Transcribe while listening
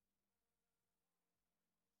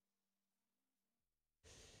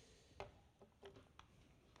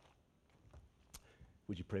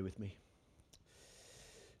Would you pray with me?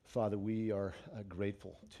 Father, we are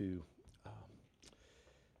grateful to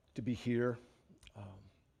be here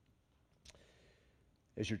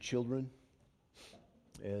as your children,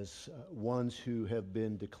 as ones who have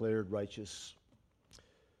been declared righteous,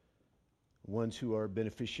 ones who are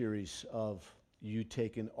beneficiaries of you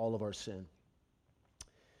taking all of our sin,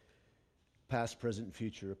 past, present, and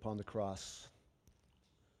future, upon the cross.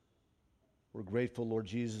 We're grateful, Lord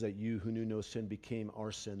Jesus, that you who knew no sin became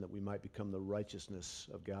our sin, that we might become the righteousness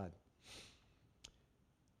of God.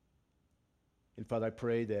 And Father, I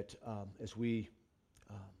pray that as we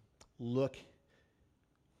look,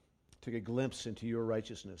 take a glimpse into your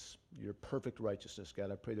righteousness, your perfect righteousness,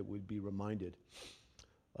 God, I pray that we'd be reminded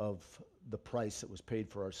of the price that was paid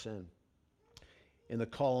for our sin and the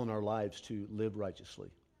call in our lives to live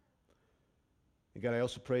righteously. And God, I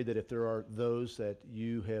also pray that if there are those that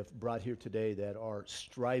you have brought here today that are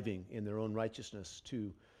striving in their own righteousness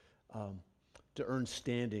to earn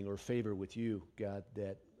standing or favor with you, God,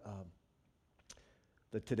 that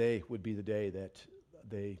today would be the day that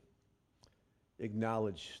they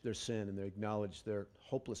acknowledge their sin and they acknowledge their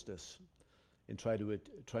hopelessness in trying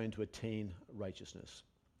to attain righteousness,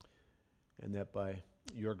 and that by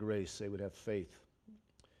your grace they would have faith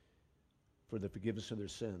for the forgiveness of their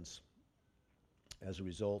sins as a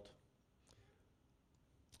result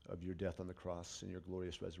of your death on the cross and your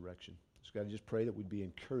glorious resurrection. So God, I just pray that we'd be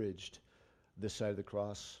encouraged this side of the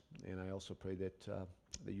cross, and I also pray that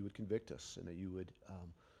you would convict us and that you would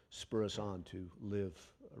spur us on to live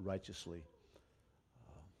righteously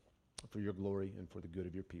for your glory and for the good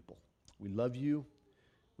of your people. We love you.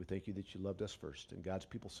 We thank you that you loved us first. And God's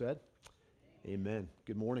people said, amen.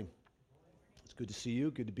 Good morning. It's good to see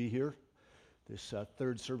you. Good to be here. This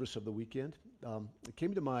third service of the weekend. It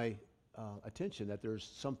came to my attention that there's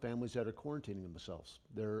some families that are quarantining themselves.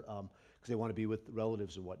 They're because they want to be with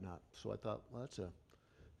relatives and whatnot. So I thought, well,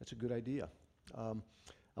 that's a good idea. I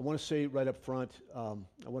want to say right up front,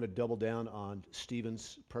 I want to double down on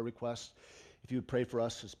Stephen's prayer request. If you would pray for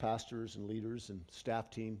us as pastors and leaders and staff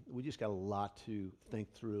team, we just got a lot to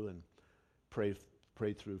think through and pray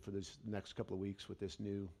through for this next couple of weeks with this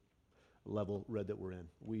new level, Red, that we're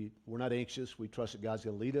in. We're not anxious. We trust that God's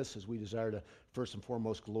going to lead us as we desire to first and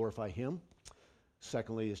foremost glorify him.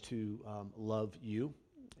 Secondly is to love you.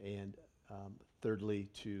 And thirdly,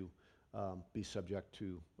 to be subject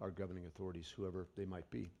to our governing authorities, whoever they might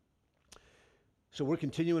be. So we're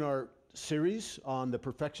continuing our series on the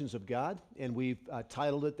perfections of God, and we've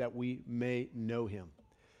titled it that we may know him.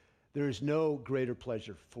 There is no greater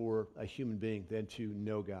pleasure for a human being than to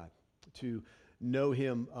know God, to know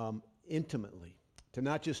him intimately, to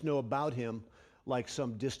not just know about him like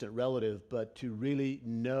some distant relative, but to really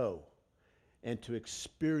know and to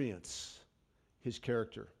experience his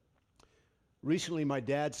character. Recently, my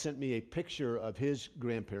dad sent me a picture of his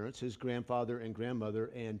grandparents, his grandfather and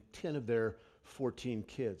grandmother, and 10 of their 14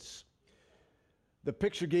 kids. The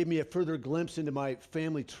picture gave me a further glimpse into my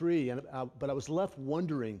family tree, but I was left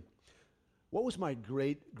wondering, what was my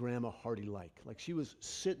great-grandma Hardy like? Like, she was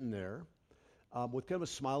sitting there with kind of a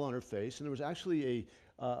smile on her face, and there was actually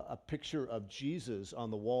a picture of Jesus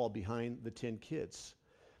on the wall behind the 10 kids.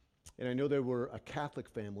 And I know they were a Catholic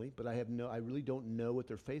family, but I really don't know what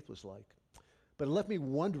their faith was like. But it left me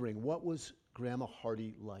wondering, what was Grandma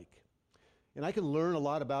Hardy like? And I can learn a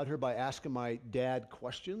lot about her by asking my dad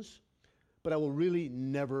questions, but I will really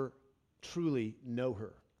never truly know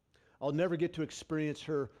her. I'll never get to experience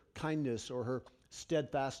her kindness or her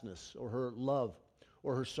steadfastness or her love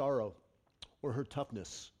or her sorrow or her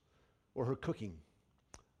toughness or her cooking.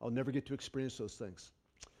 I'll never get to experience those things.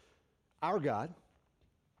 Our God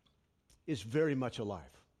is very much alive.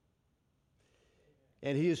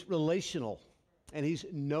 And he is relational, and he's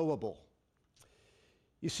knowable.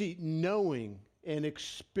 You see, knowing and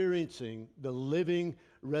experiencing the living,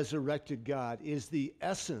 resurrected God is the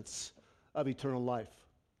essence of eternal life.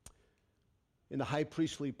 In the high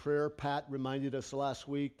priestly prayer, Pat reminded us last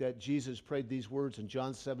week that Jesus prayed these words in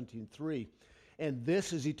John 17:3, and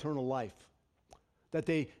this is eternal life, that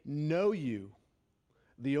they know you,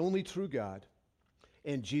 the only true God,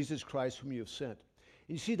 and Jesus Christ whom you have sent.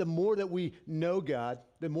 And you see, the more that we know God,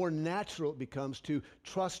 the more natural it becomes to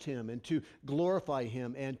trust him and to glorify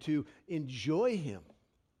him and to enjoy him.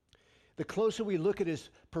 The closer we look at his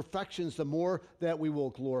perfections, the more that we will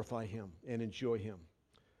glorify him and enjoy him.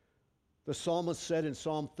 The psalmist said in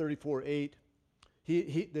Psalm 34:8,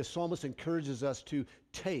 the psalmist encourages us to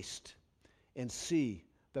taste and see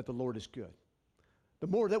that the Lord is good. The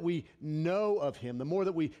more that we know of him, the more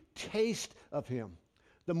that we taste of him,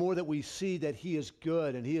 the more that we see that he is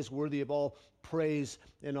good and he is worthy of all praise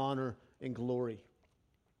and honor and glory.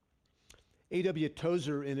 A.W.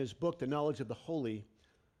 Tozer, in his book, The Knowledge of the Holy,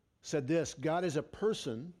 said this: God is a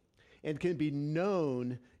person and can be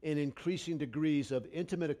known in increasing degrees of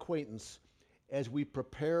intimate acquaintance as we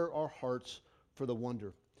prepare our hearts for the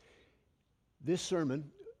wonder. This sermon,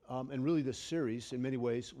 and really this series, in many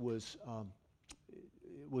ways, was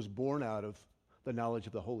born out of The Knowledge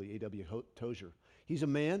of the Holy, A.W. Tozer. He's a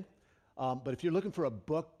man, but if you're looking for a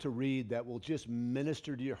book to read that will just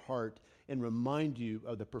minister to your heart and remind you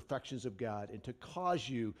of the perfections of God and to cause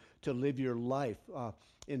you to live your life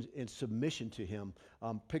in submission to Him,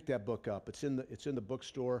 pick that book up. It's in the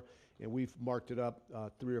bookstore, and we've marked it up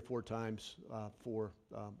 3 or 4 times for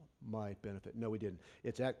my benefit. No, we didn't.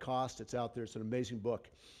 It's at cost. It's out there. It's an amazing book.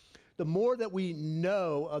 The more that we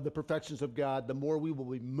know of the perfections of God, the more we will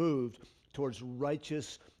be moved towards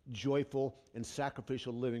righteous, joyful, and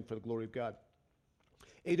sacrificial living for the glory of God.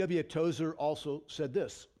 A.W. Tozer also said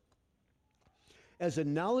this: as the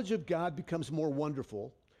knowledge of God becomes more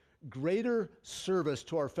wonderful, greater service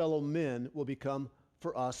to our fellow men will become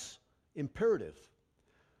for us imperative.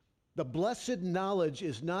 The blessed knowledge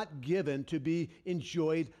is not given to be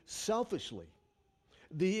enjoyed selfishly.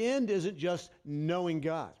 The end isn't just knowing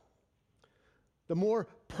God. The more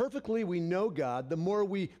perfectly we know God, the more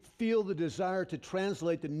we feel the desire to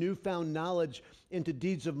translate the newfound knowledge into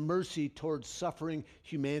deeds of mercy towards suffering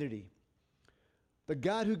humanity. The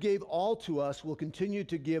God who gave all to us will continue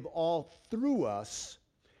to give all through us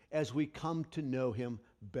as we come to know Him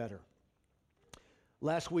better.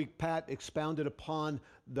 Last week, Pat expounded upon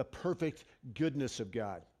the perfect goodness of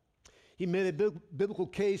God. He made a biblical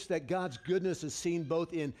case that God's goodness is seen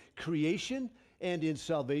both in creation and in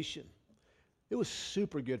salvation. It was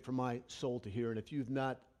super good for my soul to hear, and if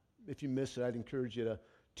you missed it, I'd encourage you to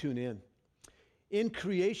tune in. In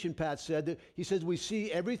creation, Pat said, he says, we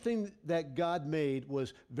see everything that God made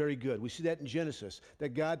was very good. We see that in Genesis,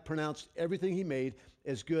 that God pronounced everything He made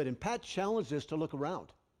as good. And Pat challenged us to look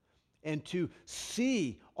around and to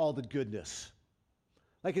see all the goodness.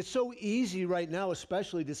 Like, it's so easy right now,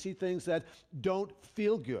 especially, to see things that don't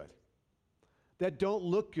feel good, that don't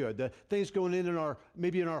look good, the things going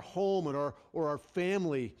maybe in our home or our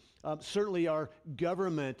family, certainly our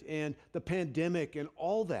government and the pandemic and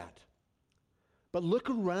all that. But look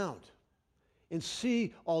around and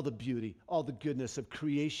see all the beauty, all the goodness of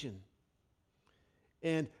creation.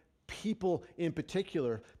 And people in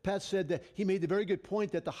particular. Pat said that he made the very good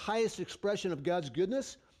point that the highest expression of God's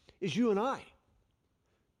goodness is you and I.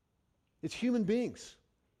 It's human beings.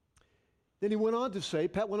 Then Pat went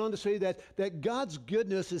on to say that God's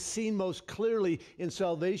goodness is seen most clearly in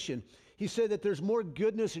salvation. He said that there's more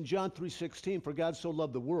goodness in John 3:16, for God so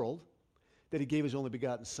loved the world that He gave His only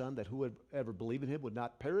begotten Son, that whoever believe in Him would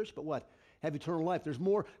not perish, but what? Have eternal life. There's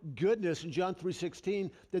more goodness in John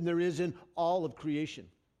 3:16 than there is in all of creation.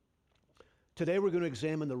 Today we're going to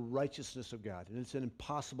examine the righteousness of God, and it's an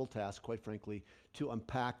impossible task, quite frankly, to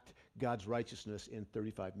unpack God's righteousness in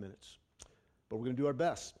 35 minutes. But we're going to do our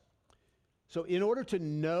best. So in order to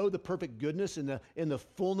know the perfect goodness and the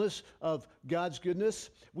fullness of God's goodness,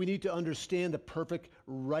 we need to understand the perfect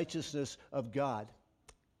righteousness of God.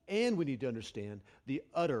 And we need to understand the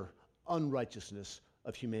utter unrighteousness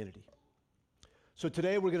of humanity. So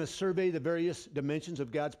today we're going to survey the various dimensions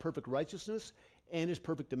of God's perfect righteousness and His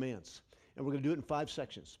perfect demands. And we're going to do it in 5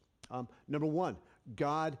 sections. Number 1,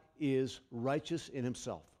 God is righteous in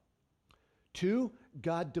Himself. 2,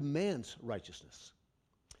 God demands righteousness.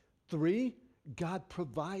 3, God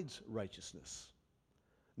provides righteousness.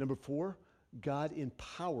 Number 4, God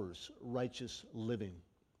empowers righteous living.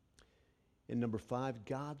 And number 5,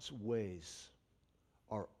 God's ways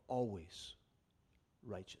are always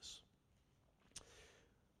righteous.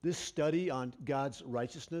 This study on God's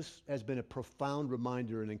righteousness has been a profound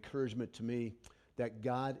reminder and encouragement to me that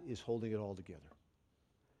God is holding it all together.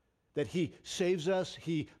 That He saves us,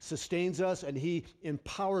 He sustains us, and He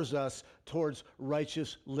empowers us towards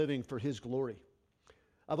righteous living for His glory.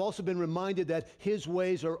 I've also been reminded that His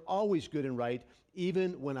ways are always good and right,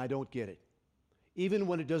 even when I don't get it, even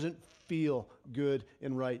when it doesn't feel good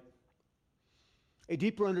and right. A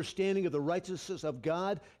deeper understanding of the righteousness of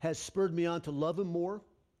God has spurred me on to love Him more,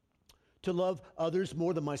 to love others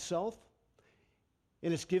more than myself,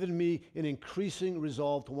 and it's given me an increasing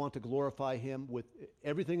resolve to want to glorify Him with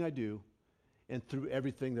everything I do and through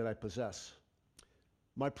everything that I possess.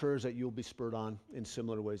 My prayer is that you'll be spurred on in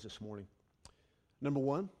similar ways this morning. Number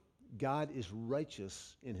 1, God is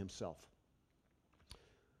righteous in Himself.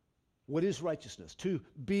 What is righteousness? To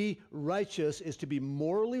be righteous is to be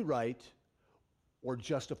morally right or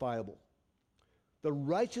justifiable. The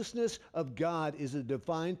righteousness of God is a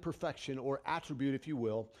divine perfection or attribute, if you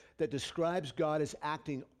will, that describes God as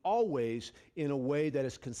acting always in a way that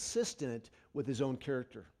is consistent with his own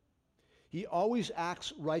character. He always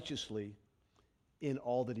acts righteously in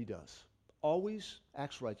all that he does. Always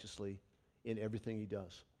acts righteously in everything he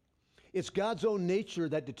does. It's God's own nature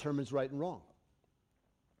that determines right and wrong.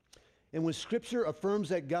 And when Scripture affirms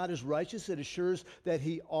that God is righteous, it assures that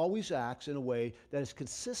he always acts in a way that is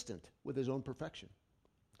consistent with his own perfection.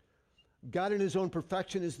 God in his own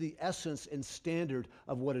perfection is the essence and standard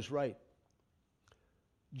of what is right.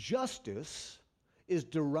 Justice is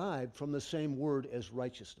derived from the same word as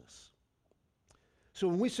righteousness. So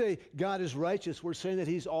when we say God is righteous, we're saying that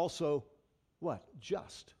he's also, what?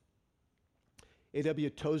 Just. A.W.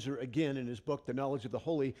 Tozer, again, in his book, The Knowledge of the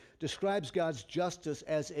Holy, describes God's justice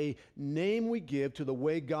as a name we give to the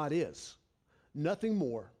way God is, nothing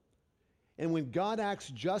more. And when God acts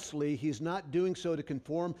justly, he's not doing so to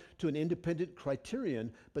conform to an independent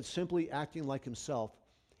criterion, but simply acting like himself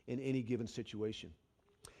in any given situation.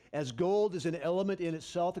 As gold is an element in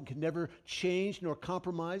itself and can never change nor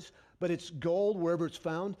compromise, but it's gold wherever it's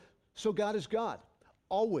found, so God is God,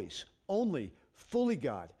 always, only, fully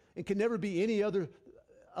God, and can never be any other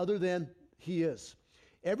than he is.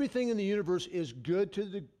 Everything in the universe is good to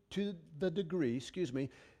the degree,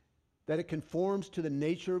 that it conforms to the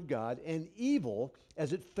nature of God, and evil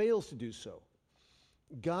as it fails to do so.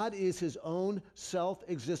 God is his own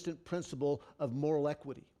self-existent principle of moral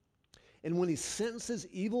equity. And when he sentences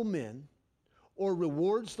evil men or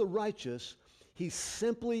rewards the righteous, he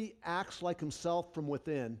simply acts like himself from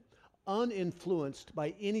within, uninfluenced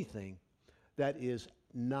by anything that is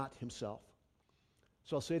not himself.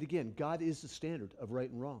 So I'll say it again. God is the standard of right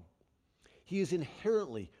and wrong. He is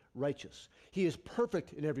inherently righteous. He is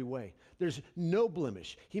perfect in every way. There's no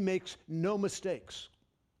blemish. He makes no mistakes.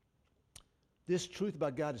 This truth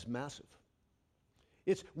about God is massive.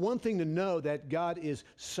 It's one thing to know that God is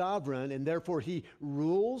sovereign and therefore he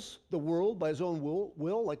rules the world by his own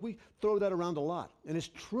will. Like we throw that around a lot. And it's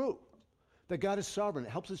true that God is sovereign.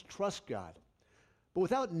 It helps us trust God. But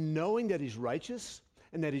without knowing that he's righteous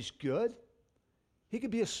and that he's good, he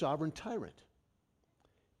could be a sovereign tyrant.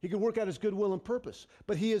 He could work out his good will and purpose.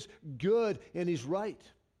 But he is good and he's right.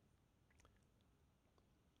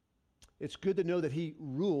 It's good to know that he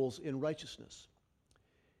rules in righteousness.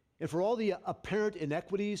 And for all the apparent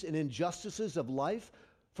inequities and injustices of life,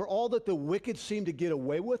 for all that the wicked seem to get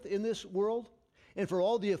away with in this world, and for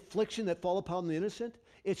all the affliction that fall upon the innocent,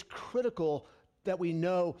 it's critical that we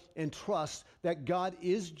know and trust that God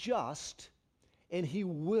is just and he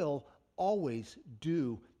will always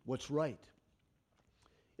do what's right.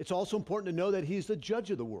 It's also important to know that he's the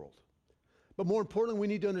judge of the world. But more importantly, we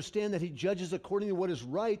need to understand that he judges according to what is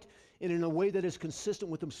right and in a way that is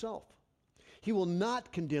consistent with himself. He will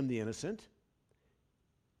not condemn the innocent,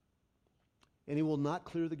 and he will not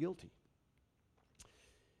clear the guilty.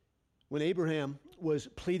 When Abraham was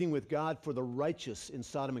pleading with God for the righteous in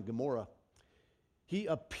Sodom and Gomorrah, he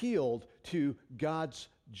appealed to God's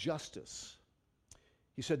justice.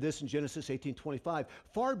 He said this in Genesis 18:25,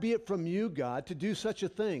 "Far be it from you, God, to do such a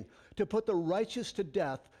thing, to put the righteous to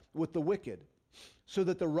death with the wicked, so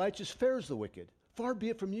that the righteous fares the wicked. Far be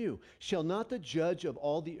it from you. Shall not the judge of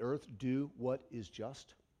all the earth do what is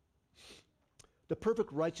just?" The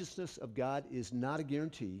perfect righteousness of God is not a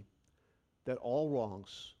guarantee that all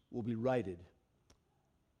wrongs will be righted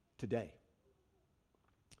today.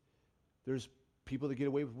 There's people that get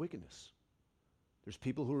away with wickedness. There's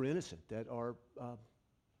people who are innocent that are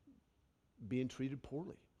being treated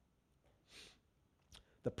poorly.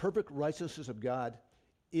 The perfect righteousness of God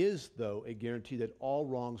is, though, a guarantee that all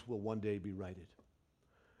wrongs will one day be righted.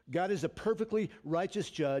 God is a perfectly righteous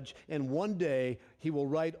judge, and one day he will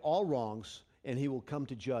right all wrongs, and he will come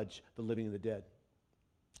to judge the living and the dead.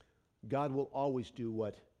 God will always do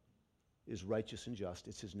what is righteous and just.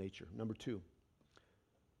 It's his nature. Number two,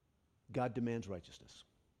 God demands righteousness.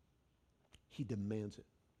 He demands it.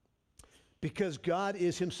 Because God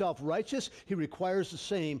is himself righteous, he requires the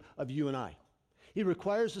same of you and I. He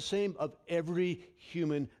requires the same of every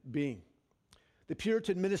human being. The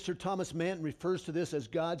Puritan minister Thomas Manton refers to this as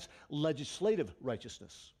God's legislative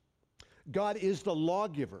righteousness. God is the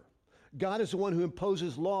lawgiver. God is the one who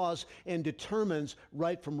imposes laws and determines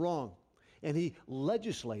right from wrong. And he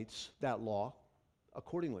legislates that law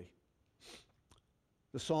accordingly.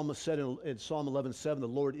 The psalmist said in Psalm 11:7, "The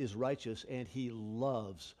Lord is righteous and he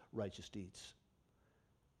loves righteous deeds."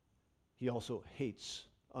 He also hates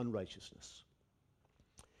unrighteousness.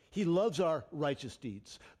 He loves our righteous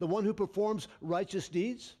deeds. The one who performs righteous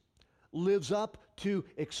deeds lives up to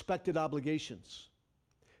expected obligations.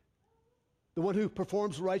 The one who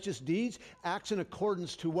performs righteous deeds acts in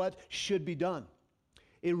accordance to what should be done.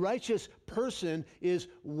 A righteous person is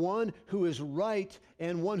one who is right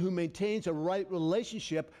and one who maintains a right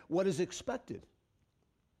relationship, what is expected.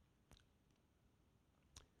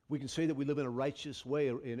 We can say that we live in a righteous way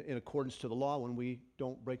in accordance to the law when we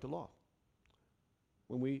don't break the law,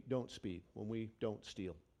 when we don't speed, when we don't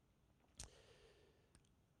steal.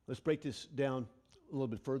 Let's break this down a little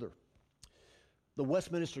bit further. The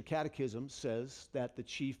Westminster Catechism says that the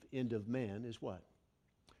chief end of man is what?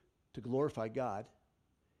 To glorify God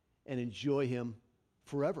and enjoy Him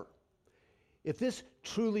forever. If this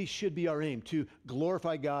truly should be our aim, to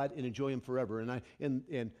glorify God and enjoy Him forever,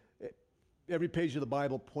 and every page of the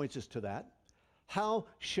Bible points us to that, how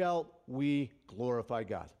shall we glorify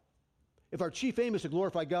God? If our chief aim is to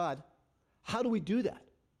glorify God, how do we do that?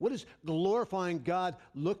 What does glorifying God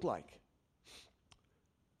look like?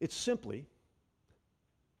 It's simply,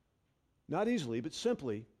 not easily, but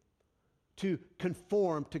simply, to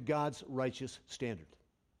conform to God's righteous standard.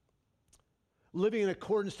 Living in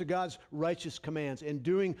accordance to God's righteous commands and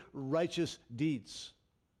doing righteous deeds.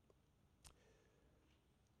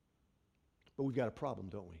 But we've got a problem,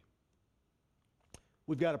 don't we?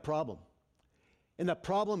 We've got a problem. And that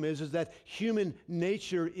problem is that human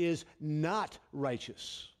nature is not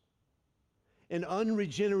righteous. An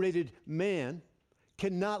unregenerated man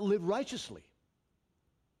cannot live righteously.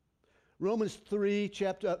 Romans 3,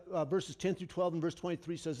 verses 10 through 12 and verse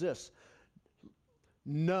 23 says this: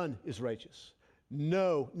 none is righteous.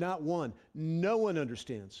 No, not one. No one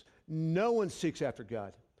understands. No one seeks after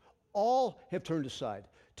God. All have turned aside.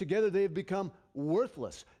 Together they have become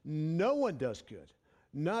worthless. No one does good,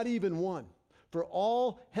 not even one. For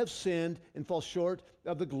all have sinned and fall short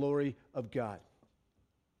of the glory of God.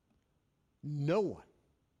 No one.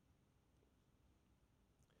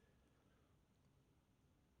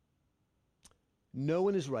 No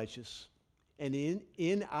one is righteous, and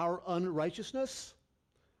in our unrighteousness,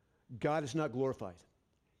 God is not glorified.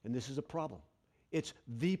 And this is a problem. It's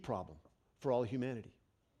the problem for all humanity.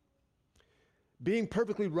 Being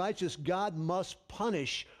perfectly righteous, God must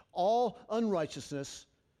punish all unrighteousness,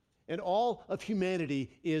 and all of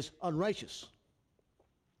humanity is unrighteous.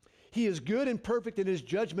 He is good and perfect in His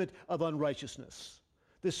judgment of unrighteousness.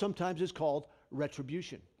 This sometimes is called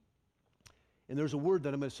retribution. And there's a word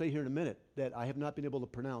that I'm going to say here in a minute that I have not been able to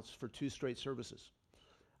pronounce for 2 straight services.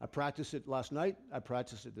 I practiced it last night. I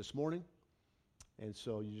practiced it this morning. And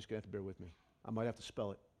so you're just going to have to bear with me. I might have to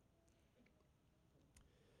spell it.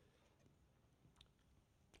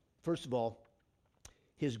 First of all,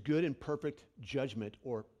 His good and perfect judgment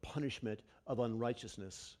or punishment of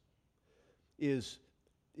unrighteousness is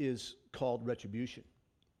called retribution.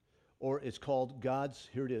 Or it's called God's,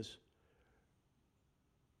 here it is,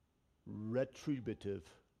 retributive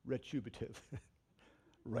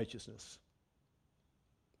righteousness.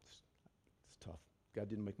 It's tough. God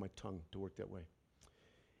didn't make my tongue to work that way.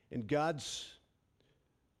 And God's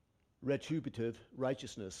retributive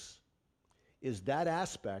righteousness is that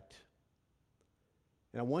aspect,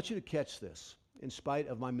 and I want you to catch this in spite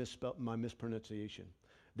of my mispronunciation.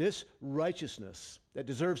 This righteousness that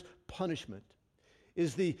deserves punishment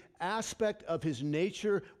is the aspect of His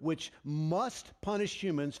nature which must punish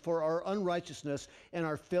humans for our unrighteousness and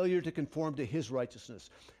our failure to conform to His righteousness.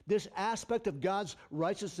 This aspect of God's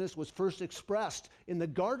righteousness was first expressed in the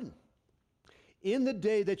garden. In the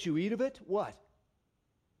day that you eat of it, what?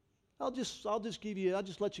 I'll just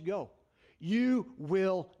let you go. You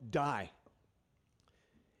will die.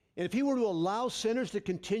 And if He were to allow sinners to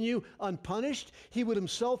continue unpunished, He would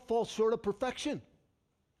Himself fall short of perfection.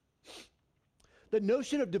 The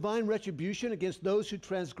notion of divine retribution against those who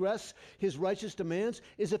transgress His righteous demands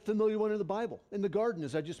is a familiar one in the Bible. In the garden,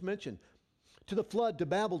 as I just mentioned, to the flood, to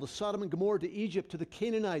Babel, to Sodom and Gomorrah, to Egypt, to the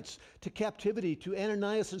Canaanites, to captivity, to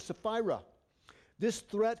Ananias and Sapphira. This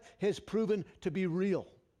threat has proven to be real.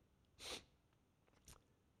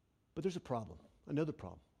 But there's a problem, another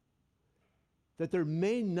problem, that there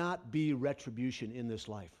may not be retribution in this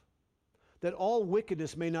life, that all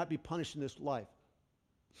wickedness may not be punished in this life.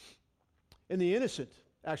 And the innocent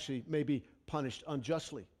actually may be punished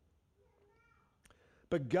unjustly.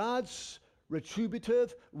 But God's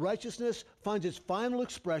retributive righteousness finds its final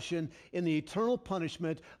expression in the eternal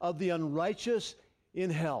punishment of the unrighteous in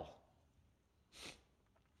hell.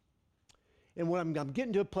 And when I'm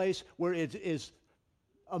getting to a place where it is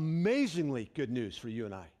amazingly good news for you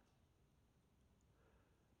and I.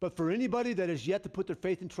 But for anybody that has yet to put their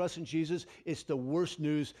faith and trust in Jesus, it's the worst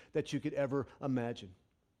news that you could ever imagine.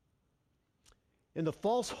 And the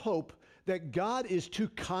false hope that God is too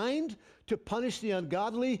kind to punish the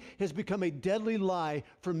ungodly has become a deadly lie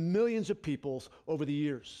for millions of peoples over the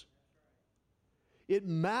years. It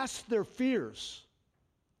masks their fears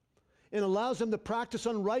and allows them to practice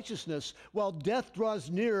unrighteousness while death draws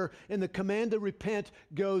near and the command to repent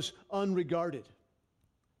goes unregarded.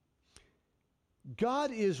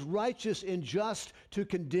 God is righteous and just to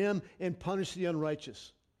condemn and punish the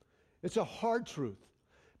unrighteous. It's a hard truth,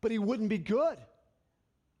 but he wouldn't be good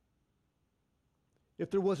if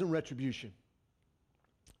there wasn't retribution.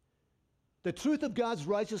 The truth of God's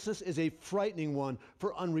righteousness is a frightening one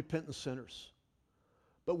for unrepentant sinners.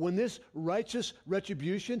 But when this righteous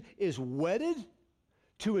retribution is wedded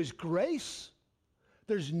to his grace,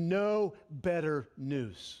 there's no better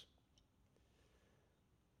news.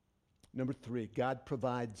 Number 3, God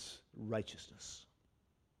provides righteousness.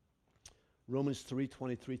 Romans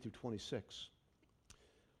 3:23 through 26.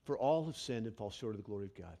 For all have sinned and fall short of the glory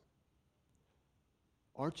of God.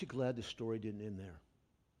 Aren't you glad the story didn't end there?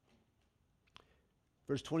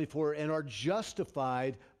 Verse 24, and are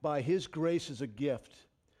justified by his grace as a gift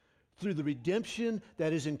through the redemption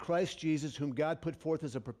that is in Christ Jesus, whom God put forth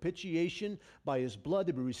as a propitiation by his blood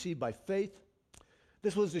to be received by faith.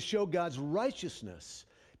 This was to show God's righteousness,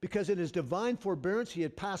 because in his divine forbearance he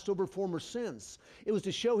had passed over former sins. It was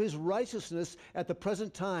to show his righteousness at the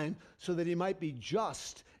present time so that he might be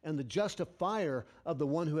just and the justifier of the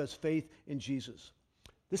one who has faith in Jesus.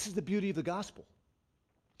 This is the beauty of the gospel.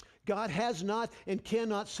 God has not and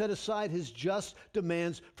cannot set aside his just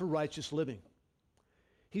demands for righteous living.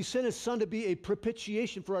 He sent his son to be a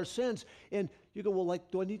propitiation for our sins. And you go, well,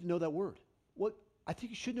 do I need to know that word? Well, I think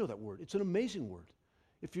you should know that word. It's an amazing word.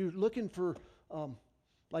 If you're looking for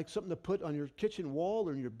something to put on your kitchen wall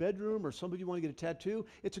or in your bedroom, or some of you want to get a tattoo,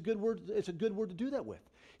 it's a good word. It's a good word to do that with.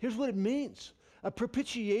 Here's what it means. A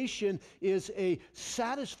propitiation is a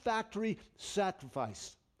satisfactory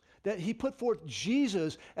sacrifice. That he put forth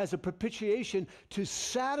Jesus as a propitiation to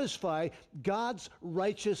satisfy God's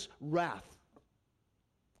righteous wrath.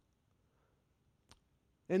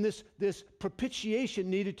 And this propitiation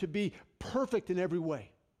needed to be perfect in every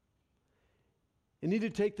way. It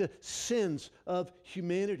needed to take the sins of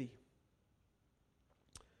humanity.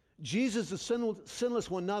 Jesus, the sinless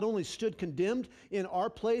one, not only stood condemned in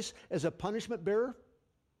our place as a punishment bearer,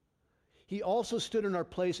 he also stood in our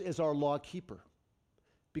place as our law keeper,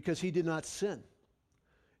 because he did not sin.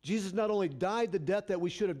 Jesus not only died the death that we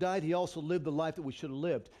should have died, he also lived the life that we should have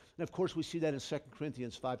lived. And of course, we see that in 2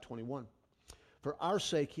 Corinthians 5:21. For our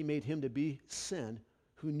sake, he made him to be sin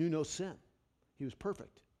who knew no sin. He was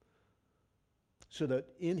perfect, so that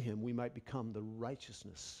in him we might become the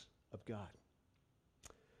righteousness of God.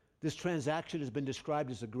 This transaction has been described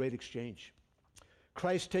as a great exchange.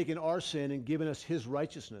 Christ taking our sin and giving us his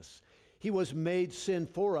righteousness. He was made sin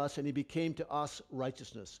for us, and he became to us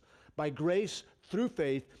righteousness. By grace, through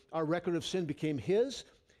faith, our record of sin became his,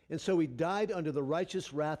 and so he died under the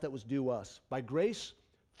righteous wrath that was due us. By grace,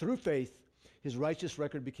 through faith, his righteous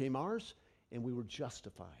record became ours, and we were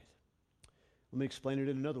justified. Let me explain it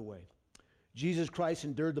in another way. Jesus Christ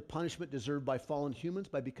endured the punishment deserved by fallen humans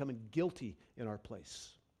by becoming guilty in our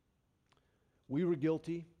place. We were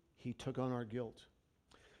guilty. He took on our guilt.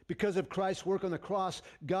 Because of Christ's work on the cross,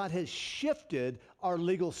 God has shifted our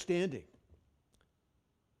legal standing.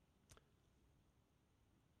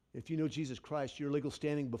 If you know Jesus Christ, your legal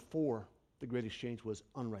standing before the great exchange was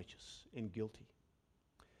unrighteous and guilty.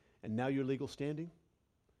 And now your legal standing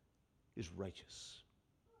is righteous,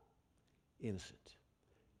 innocent.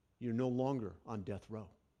 You're no longer on death row.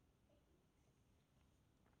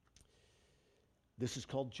 This is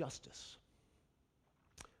called justice.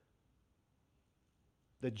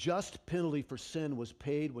 The just penalty for sin was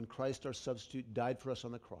paid when Christ, our substitute, died for us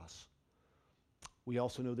on the cross. We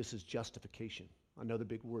also know this is justification, another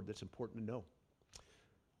big word that's important to know.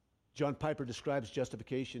 John Piper describes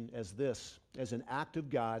justification as this, as an act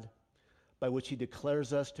of God by which he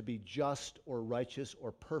declares us to be just or righteous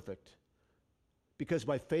or perfect, because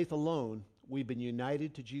by faith alone we've been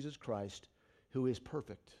united to Jesus Christ, who is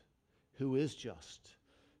perfect, who is just,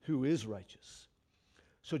 who is righteous.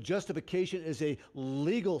 So justification is a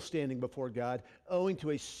legal standing before God, owing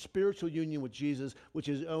to a spiritual union with Jesus, which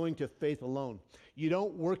is owing to faith alone. You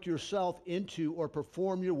don't work yourself into or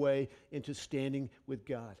perform your way into standing with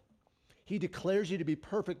God. He declares you to be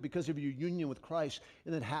perfect because of your union with Christ,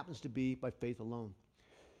 and that happens to be by faith alone.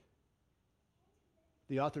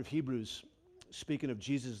 The author of Hebrews, speaking of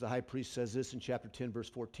Jesus, the high priest, says this in chapter 10, verse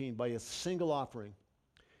 14, by a single offering,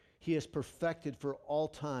 he has perfected for all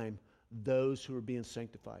time those who are being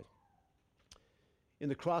sanctified. In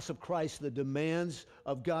the cross of Christ, the demands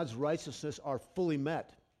of God's righteousness are fully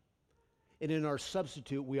met. and in our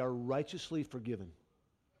substitute we are righteously forgiven.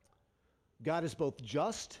 God is both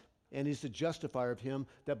just and is the justifier of him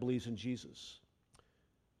that believes in Jesus.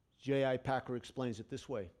 J.I. Packer explains it this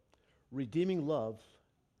way: redeeming love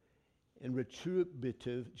and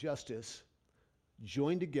retributive justice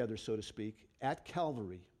joined together, so to speak, at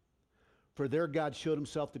Calvary. For there God showed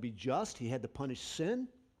himself to be just. He had to punish sin,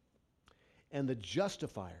 and the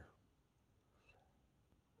justifier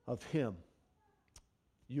of him,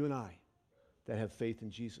 you and I, that have faith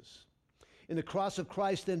in Jesus. In the cross of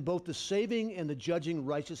Christ, then, both the saving and the judging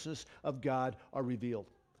righteousness of God are revealed.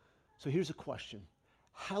 So here's a question.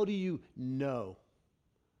 How do you know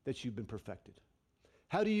that you've been perfected?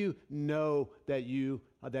 How do you know that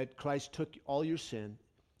that Christ took all your sin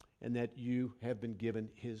and that you have been given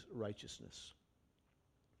his righteousness?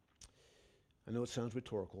 I know it sounds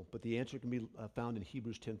rhetorical, but the answer can be found in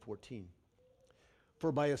Hebrews 10:14.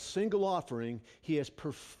 For by a single offering he has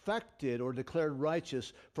perfected or declared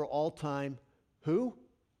righteous for all time, who?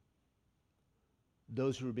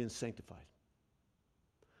 Those who are being sanctified.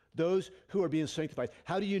 Those who are being sanctified.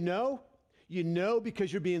 How do you know? You know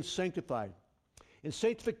because you're being sanctified. In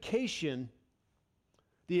sanctification,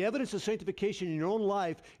 the evidence of sanctification in your own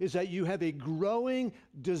life is that you have a growing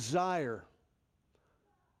desire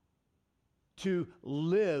to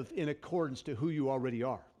live in accordance to who you already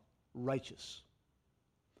are, righteous.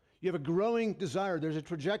 You have a growing desire. There's a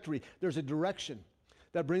trajectory. There's a direction.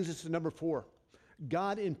 That brings us to number 4.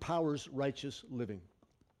 God empowers righteous living.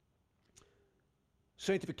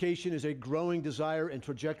 Sanctification is a growing desire and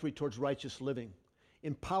trajectory towards righteous living,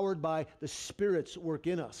 empowered by the Spirit's work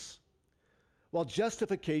in us. While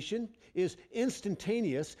justification is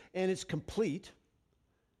instantaneous and it's complete,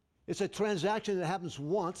 it's a transaction that happens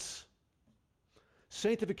once.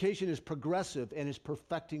 Sanctification is progressive and is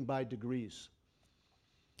perfecting by degrees.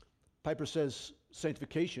 Piper says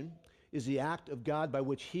sanctification is the act of God by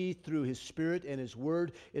which he, through his Spirit and his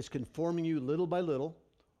Word, is conforming you little by little,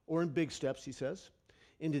 or in big steps, he says,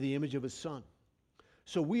 into the image of his Son.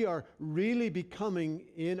 So we are really becoming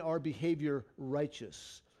in our behavior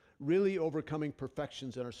righteous, really overcoming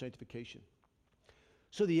perfections in our sanctification.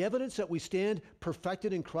 So the evidence that we stand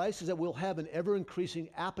perfected in Christ is that we'll have an ever-increasing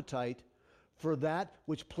appetite for that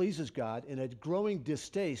which pleases God and a growing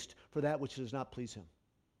distaste for that which does not please him.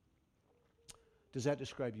 Does that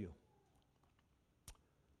describe you?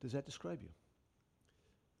 Does that describe you?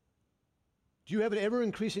 Do you have an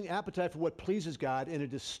ever-increasing appetite for what pleases God and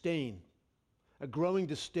a growing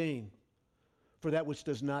disdain for that which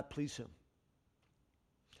does not please him?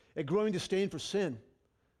 A growing disdain for sin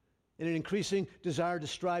and an increasing desire to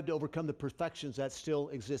strive to overcome the perfections that still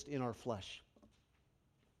exist in our flesh.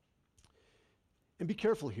 And be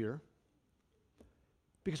careful here,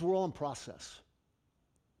 because we're all in process.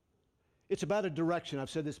 It's about a direction. I've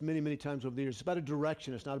said this many, many times over the years. It's about a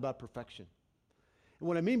direction. It's not about perfection. And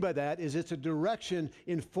what I mean by that is it's a direction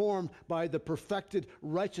informed by the perfected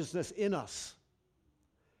righteousness in us.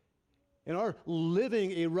 And our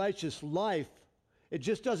living a righteous life, it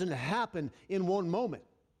just doesn't happen in one moment.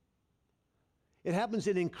 It happens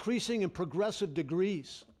in increasing and progressive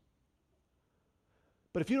degrees.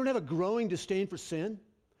 But if you don't have a growing disdain for sin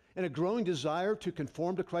and a growing desire to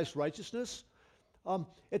conform to Christ's righteousness,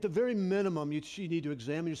 at the very minimum, you need to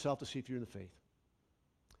examine yourself to see if you're in the faith.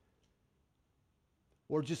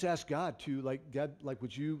 Or just ask God to,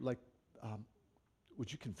 would you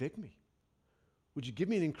convict me? Would you give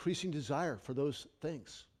me an increasing desire for those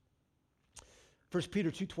things? 1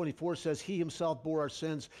 Peter 2:24 says, he himself bore our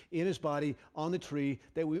sins in his body on the tree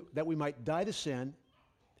that we might die to sin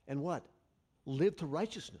and what? Live to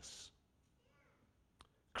righteousness.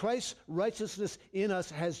 Christ's righteousness in us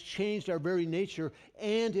has changed our very nature,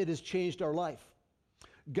 and it has changed our life.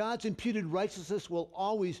 God's imputed righteousness will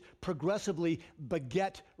always progressively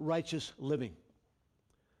beget righteous living.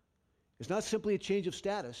 It's not simply a change of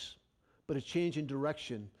status, but a change in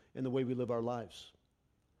direction in the way we live our lives.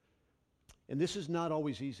 And this is not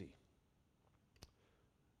always easy,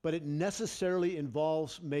 but it necessarily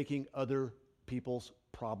involves making other people's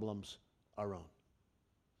problems our own.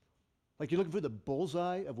 Like you're looking for the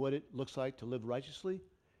bullseye of what it looks like to live righteously.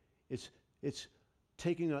 It's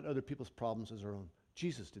taking on other people's problems as our own.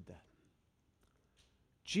 Jesus did that.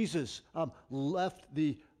 Jesus left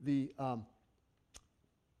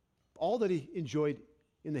all that he enjoyed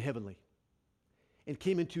in the heavenly and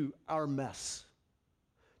came into our mess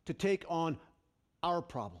to take on our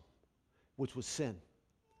problem, which was sin.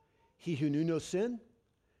 He who knew no sin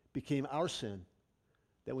became our sin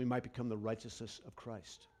that we might become the righteousness of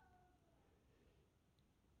Christ.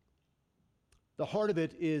 The heart of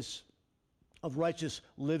it is, of righteous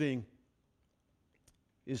living,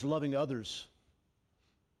 is loving others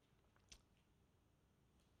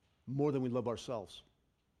more than we love ourselves.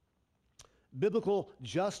 Biblical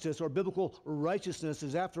justice or biblical righteousness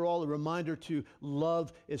is, after all, a reminder to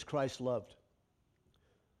love as Christ loved.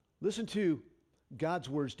 Listen to God's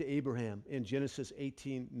words to Abraham in Genesis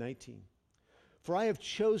 18:19. For I have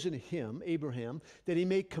chosen him, Abraham, that he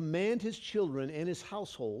may command his children and his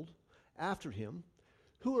household after him.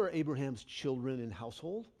 Who are Abraham's children and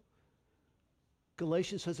household?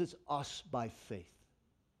 Galatians says it's us by faith.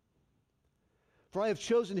 For I have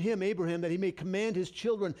chosen him, Abraham, that he may command his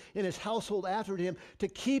children and his household after him to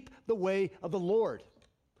keep the way of the Lord.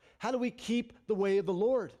 How do we keep the way of the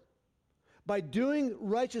Lord? By doing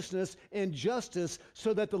righteousness and justice,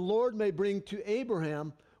 so that the Lord may bring to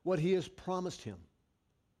Abraham what he has promised him.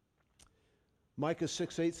 Micah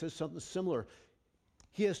 6:8 says something similar.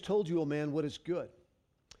 He has told you, O man, what is good.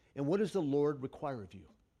 And what does the Lord require of you?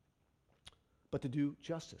 But to do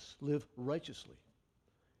justice, live righteously,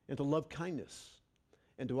 and to love kindness,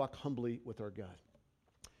 and to walk humbly with our God.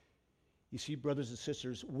 You see, brothers and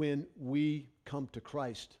sisters, when we come to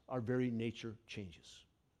Christ, our very nature changes.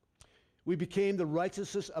 We became the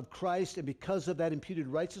righteousness of Christ, and because of that imputed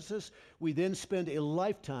righteousness, we then spend a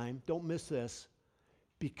lifetime, don't miss this,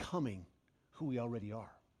 becoming who we already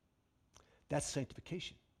are. That's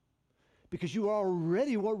sanctification. Because you are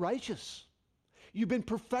already righteous. You've been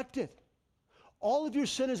perfected. All of your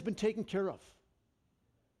sin has been taken care of.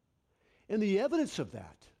 And the evidence of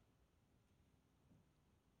that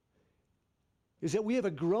is that we have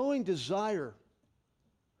a growing desire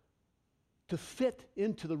to fit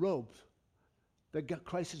into the robe that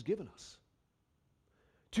Christ has given us,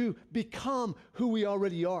 to become who we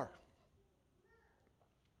already are.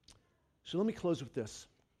 So let me close with this.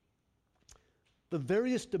 The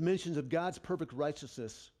various dimensions of God's perfect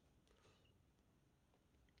righteousness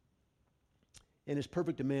and his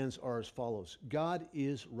perfect demands are as follows. God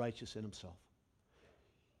is righteous in himself.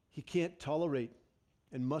 He can't tolerate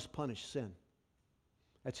and must punish sin.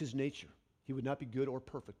 That's his nature. He would not be good or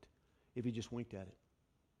perfect if he just winked at it.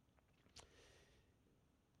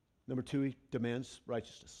 Number two, he demands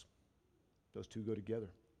righteousness. Those two go together.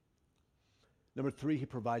 Number three, he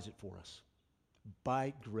provides it for us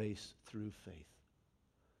by grace through faith.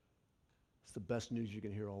 It's the best news you're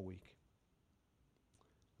going to hear all week.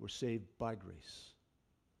 We're saved by grace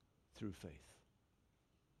through faith.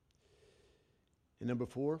 And number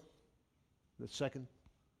four, the second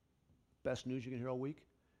best news you're going to hear all week,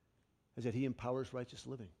 is that he empowers righteous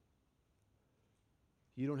living.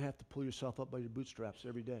 You don't have to pull yourself up by your bootstraps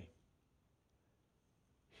every day.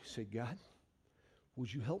 You say, God,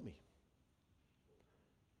 would you help me?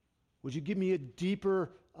 Would you give me a deeper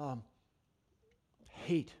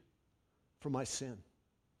hate for my sin?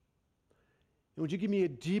 And would you give me a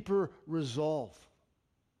deeper resolve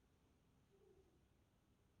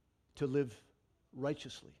to live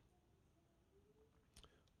righteously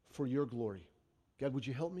for your glory? God, would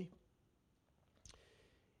you help me?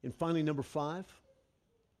 And finally, number five,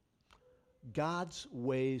 God's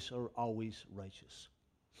ways are always righteous.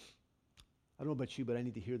 I don't know about you, but I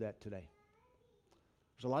need to hear that today.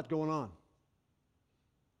 There's a lot going on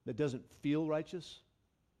that doesn't feel righteous,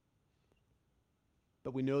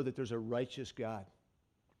 but we know that there's a righteous God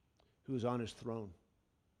who is on his throne.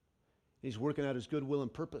 He's working out his good will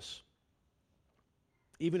and purpose.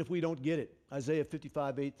 Even if we don't get it. Isaiah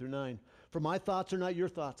 55:8-9. For my thoughts are not your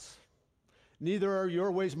thoughts, neither are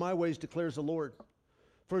your ways my ways, declares the Lord.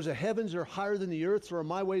 For as the heavens are higher than the earth, so are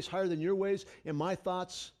my ways higher than your ways, and my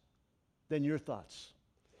thoughts than your thoughts.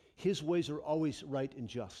 His ways are always right and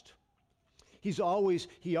just. He always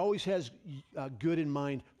has good in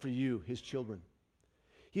mind for you, his children.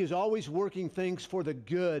 He is always working things for the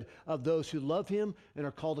good of those who love him and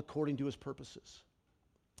are called according to his purposes.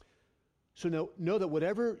 So know that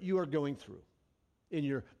whatever you are going through in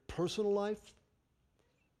your personal life,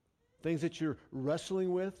 things that you're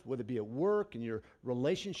wrestling with, whether it be at work, in your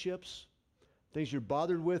relationships, things you're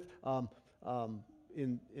bothered with,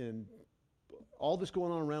 in all this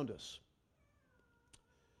going on around us.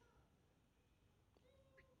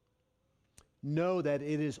 Know that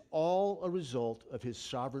it is all a result of his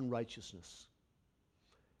sovereign righteousness,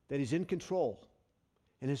 that he's in control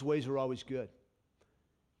and his ways are always good.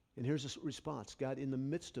 And here's the response. God, in the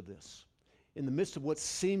midst of this, in the midst of what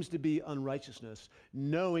seems to be unrighteousness,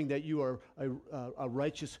 knowing that you are a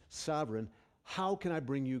righteous sovereign, how can I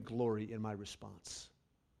bring you glory in my response?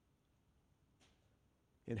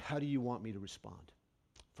 And how do you want me to respond?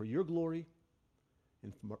 For your glory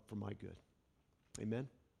and for my good. Amen?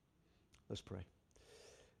 Let's pray.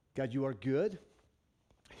 God, you are good.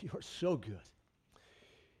 You are so good.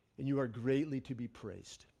 and you are greatly to be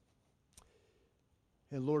praised.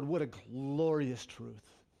 And Lord, what a glorious truth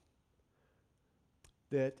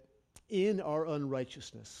that in our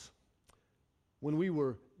unrighteousness, when we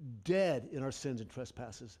were dead in our sins and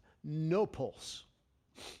trespasses, no pulse,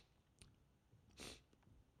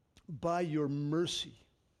 by your mercy,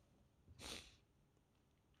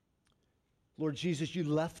 Lord Jesus, you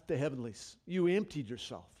left the heavenlies. You emptied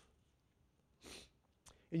yourself.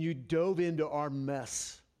 And you dove into our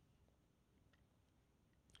mess.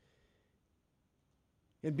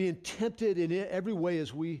 And being tempted in every way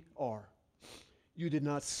as we are, you did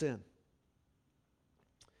not sin.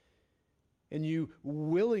 And you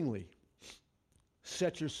willingly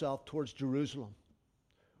set yourself towards Jerusalem,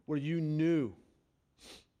 where you knew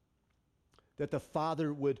that the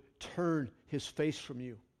Father would turn his face from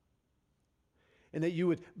you, and that you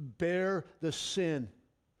would bear the sin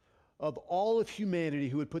of all of humanity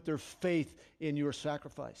who would put their faith in your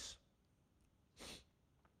sacrifice.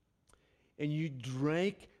 And you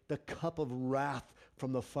drank the cup of wrath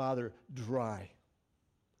from the Father dry,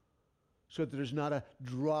 so that there's not a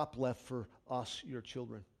drop left for us, your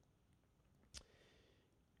children.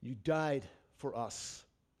 You died for us.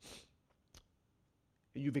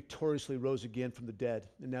 And you victoriously rose again from the dead,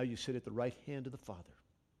 and now you sit at the right hand of the Father.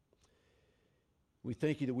 We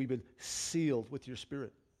thank you that we've been sealed with your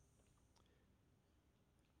Spirit,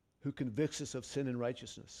 who convicts us of sin and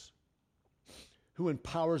righteousness, who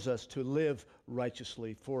empowers us to live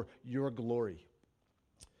righteously for your glory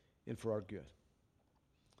and for our good.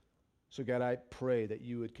 So God, I pray that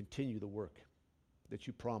you would continue the work that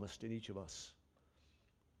you promised in each of us.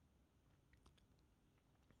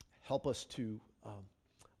 Help us to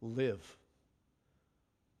live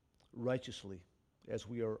righteously as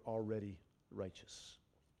we are already righteous.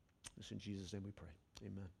 This in Jesus' name we pray.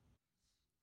 Amen.